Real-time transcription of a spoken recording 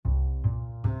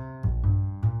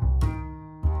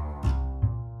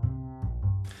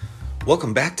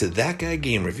Welcome back to That Guy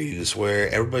Game Reviews, where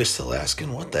everybody's still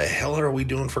asking, what the hell are we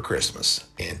doing for Christmas?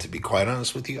 And to be quite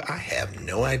honest with you, I have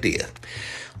no idea.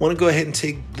 I want to go ahead and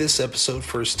take this episode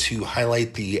first to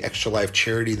highlight the Extra Life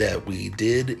charity that we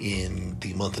did in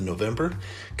the month of November.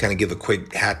 Kind of give a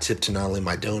quick hat tip to not only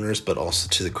my donors, but also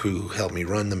to the crew who helped me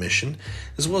run the mission,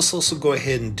 as well as also go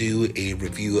ahead and do a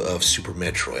review of Super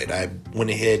Metroid. I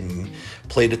went ahead and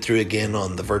played it through again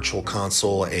on the virtual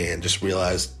console and just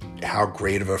realized how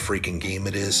great of a freaking game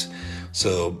it is.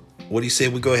 So what do you say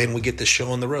we go ahead and we get this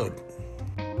show on the road?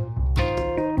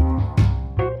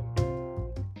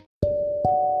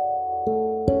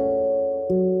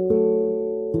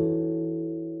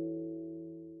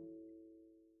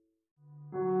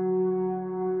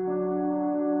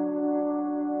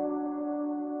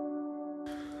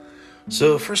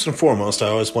 So first and foremost, I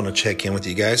always want to check in with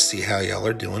you guys, see how y'all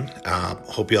are doing.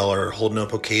 Hope y'all are holding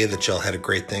up okay, that y'all had a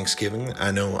great Thanksgiving.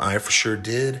 I know I for sure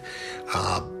did.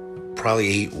 Probably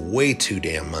ate way too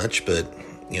damn much, but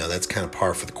that's kind of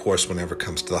par for the course whenever it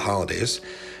comes to the holidays.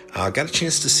 Got a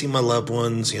chance to see my loved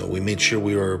ones. We made sure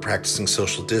we were practicing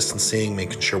social distancing,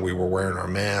 making sure we were wearing our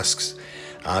masks.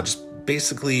 Just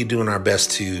basically doing our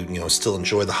best to, still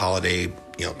enjoy the holiday,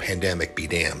 pandemic be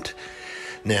damned.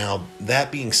 Now,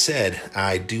 that being said,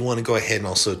 I do want to go ahead and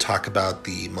also talk about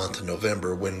the month of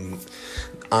November when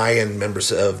I and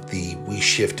members of the We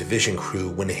Shift Division crew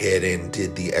went ahead and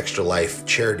did the Extra Life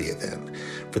charity event.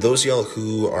 For those of y'all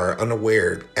who are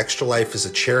unaware, Extra Life is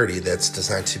a charity that's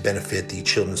designed to benefit the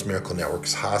Children's Miracle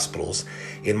Network's hospitals.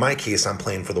 In my case, I'm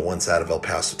playing for the ones out of El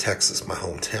Paso, Texas, my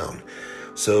hometown.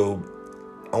 So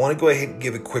I want to go ahead and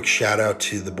give a quick shout out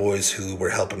to the boys who were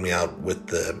helping me out with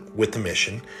the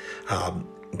mission.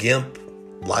 Gimp,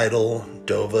 Lytle,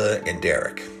 Dova, and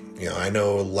Derek. I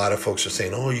know a lot of folks are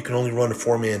saying, you can only run a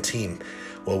 4-man team.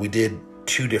 Well, we did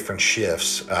 2 different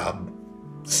shifts.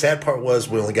 Sad part was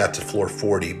we only got to floor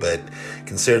 40, but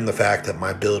considering the fact that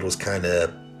my build was kind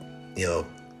of,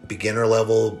 beginner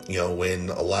level, when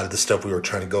a lot of the stuff we were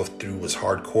trying to go through was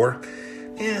hardcore,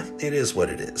 it is what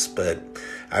it is. But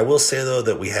I will say, though,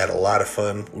 that we had a lot of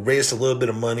fun. We raised a little bit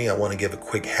of money. I want to give a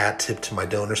quick hat tip to my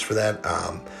donors for that.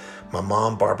 My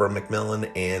mom, Barbara McMillan,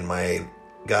 and my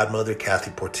godmother, Kathy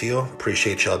Portillo.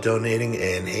 Appreciate y'all donating.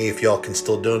 And hey, if y'all can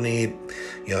still donate,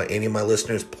 any of my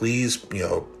listeners, please,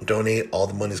 donate. All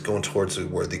the money's going towards a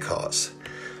worthy cause.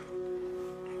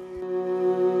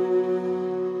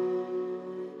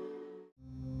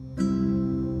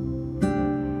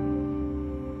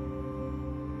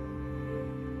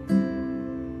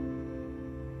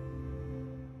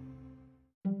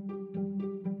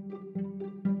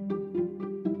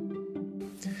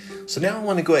 So now I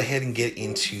want to go ahead and get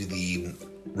into the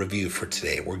review for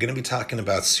today. We're going to be talking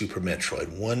about Super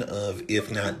Metroid, one of,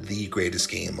 if not the greatest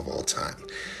game of all time.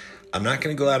 I'm not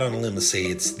going to go out on a limb and say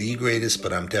it's the greatest,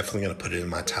 but I'm definitely going to put it in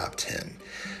my top 10.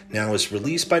 Now, it was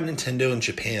released by Nintendo in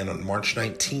Japan on March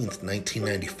 19th,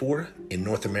 1994, in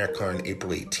North America on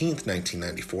April 18th,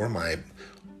 1994, my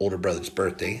older brother's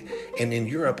birthday, and in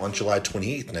Europe on July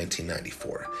 28th,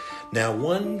 1994. Now,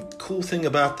 one cool thing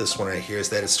about this one right here is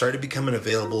that it started becoming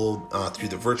available through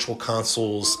the virtual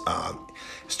consoles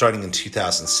starting in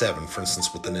 2007, for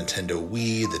instance, with the Nintendo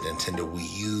Wii, the Nintendo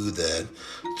Wii U, the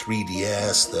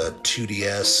 3DS, the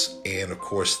 2DS, and, of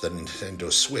course, the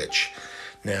Nintendo Switch.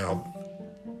 Now,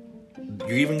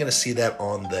 you're even going to see that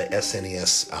on the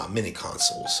SNES mini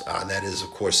consoles. That is, of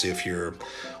course, if you're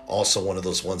also one of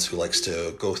those ones who likes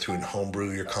to go through and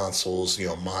homebrew your consoles,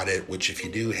 mod it, which if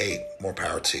you do, hey, more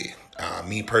power to you.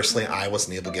 Me personally, I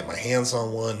wasn't able to get my hands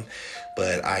on one,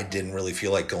 but I didn't really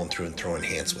feel like going through and throwing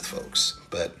hands with folks.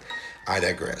 But I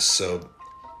digress. So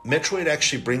Metroid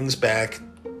actually brings back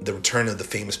the return of the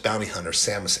famous bounty hunter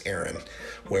Samus Aran,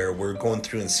 where we're going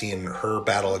through and seeing her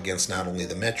battle against not only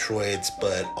the Metroids,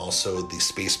 but also the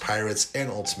Space Pirates and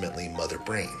ultimately Mother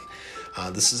Brain.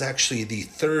 This is actually the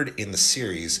third in the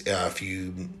series. If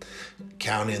you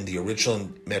count in the original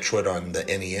Metroid on the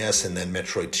NES and then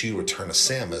Metroid 2 Return of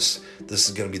Samus, this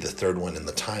is going to be the third one in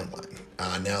the timeline.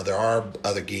 Now, there are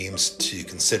other games to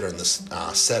consider in this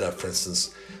setup. For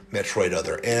instance, Metroid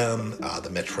Other M, the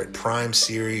Metroid Prime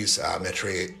series,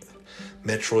 Metroid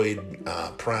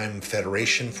Prime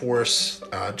Federation Force,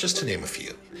 just to name a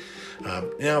few.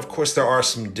 Now, of course, there are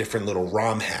some different little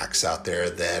ROM hacks out there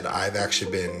that I've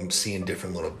actually been seeing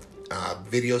different little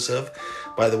videos of.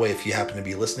 By the way, if you happen to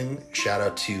be listening, shout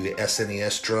out to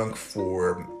SNES Drunk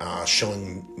for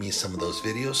showing me some of those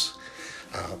videos.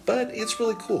 But it's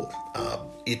really cool.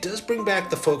 It does bring back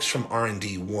the folks from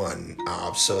R&D 1,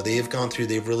 so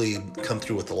they've really come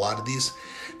through with a lot of these.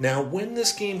 Now, when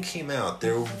this game came out,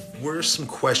 there were some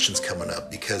questions coming up,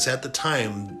 because at the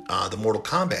time, the Mortal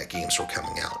Kombat games were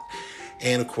coming out.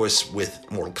 And of course, with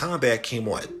Mortal Kombat came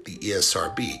what? The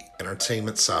ESRB,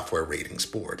 Entertainment Software Ratings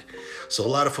Board. So a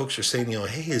lot of folks are saying,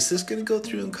 hey, is this going to go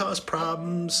through and cause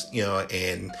problems?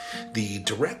 And the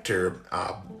director,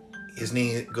 his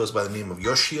name goes by the name of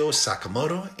Yoshio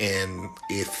Sakamoto, and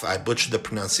if I butchered the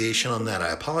pronunciation on that, I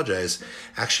apologize,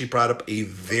 actually brought up a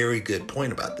very good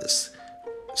point about this.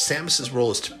 Samus's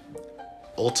role is to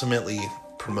ultimately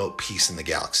promote peace in the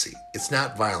galaxy. It's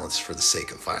not violence for the sake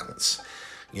of violence.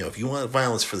 If you want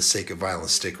violence for the sake of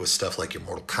violence, stick with stuff like your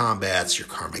Mortal Kombats, your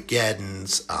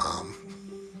Carmageddons,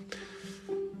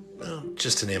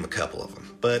 just to name a couple of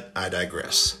them. But I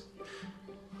digress.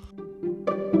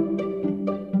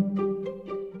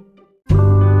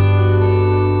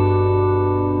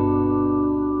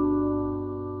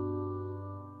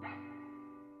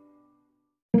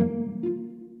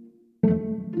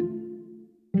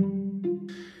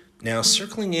 Now,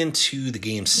 circling into the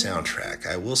game's soundtrack,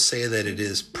 I will say that it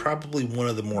is probably one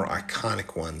of the more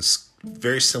iconic ones,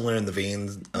 very similar in the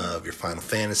vein of your Final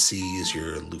Fantasies,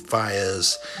 your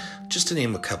Lufias, just to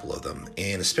name a couple of them,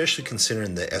 and especially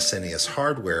considering the SNES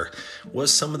hardware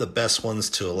was some of the best ones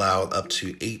to allow up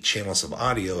to 8 channels of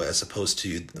audio as opposed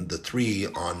to the 3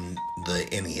 on the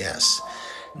NES.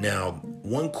 Now,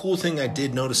 one cool thing I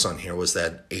did notice on here was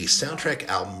that a soundtrack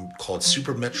album called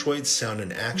Super Metroid Sound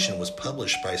in Action was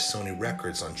published by Sony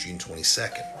Records on June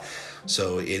 22nd.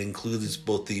 So it includes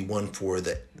both the one for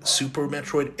the Super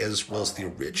Metroid as well as the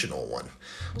original one.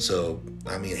 So,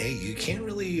 hey, you can't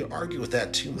really argue with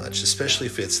that too much, especially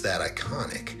if it's that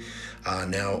iconic.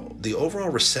 Now, the overall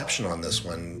reception on this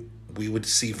one, we would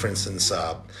see, for instance,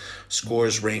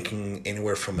 scores ranking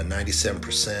anywhere from a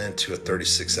 97% to a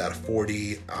 36 out of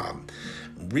 40.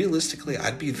 Realistically,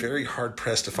 I'd be very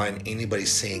hard-pressed to find anybody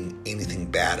saying anything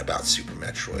bad about Super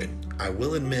Metroid. I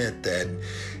will admit that,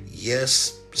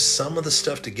 yes, some of the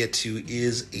stuff to get to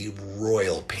is a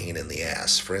royal pain in the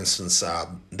ass. For instance,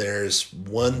 there's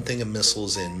one thing of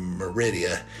missiles in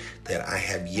Meridia that I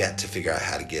have yet to figure out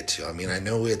how to get to. I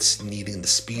know it's needing the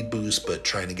speed boost, but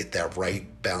trying to get that right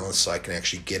balance so I can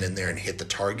actually get in there and hit the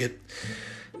target.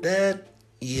 In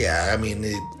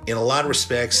a lot of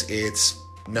respects, it's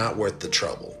not worth the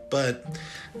trouble. But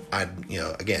I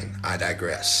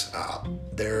digress.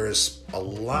 There's a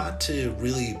lot to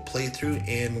really play through,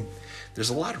 and there's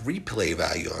a lot of replay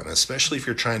value on it, especially if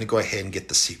you're trying to go ahead and get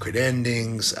the secret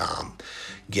endings,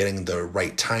 getting the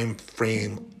right time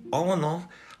frame. All in all,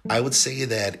 I would say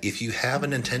that if you have a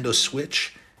Nintendo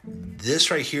Switch, this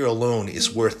right here alone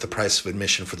is worth the price of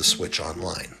admission for the Switch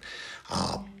Online.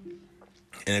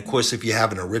 And of course, if you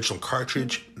have an original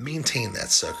cartridge, maintain that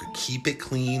sucker. Keep it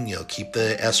clean, keep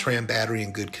the SRAM battery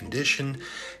in good condition.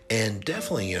 And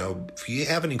definitely, if you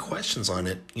have any questions on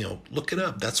it, look it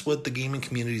up. That's what the gaming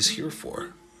community is here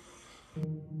for.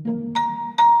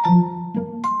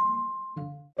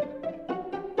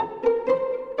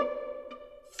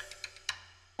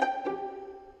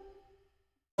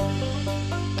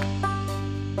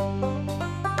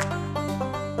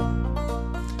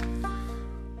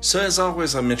 So as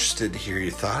always, I'm interested to hear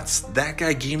your thoughts.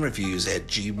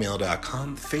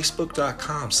 ThatGuyGameReviews@gmail.com,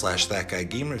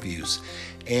 Facebook.com/ThatGuyGameReviews,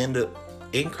 and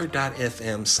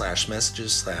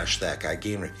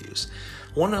Anchor.fm/messages/ThatGuyGameReviews.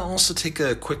 I want to also take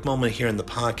a quick moment here in the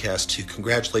podcast to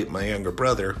congratulate my younger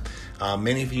brother.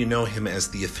 Many of you know him as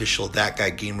the official That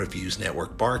Guy Game Reviews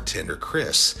Network bartender,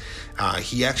 Chris.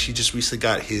 He actually just recently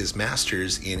got his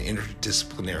master's in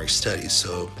interdisciplinary studies.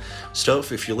 So,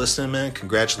 Stoph, if you're listening, man,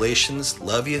 congratulations.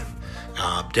 Love you.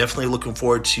 Definitely looking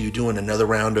forward to doing another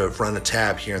round of Run a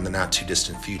Tab here in the not too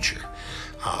distant future.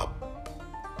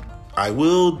 I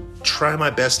will try my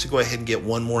best to go ahead and get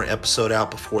one more episode out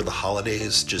before the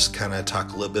holidays, just kind of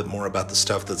talk a little bit more about the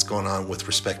stuff that's going on with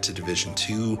respect to Division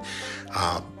 2,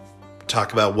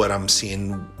 talk about what I'm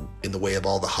seeing in the way of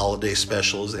all the holiday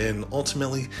specials, and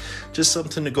ultimately just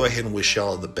something to go ahead and wish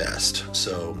y'all the best.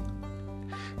 So,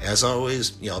 as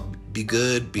always, be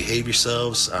good, behave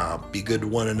yourselves, be good to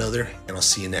one another, and I'll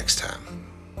see you next time.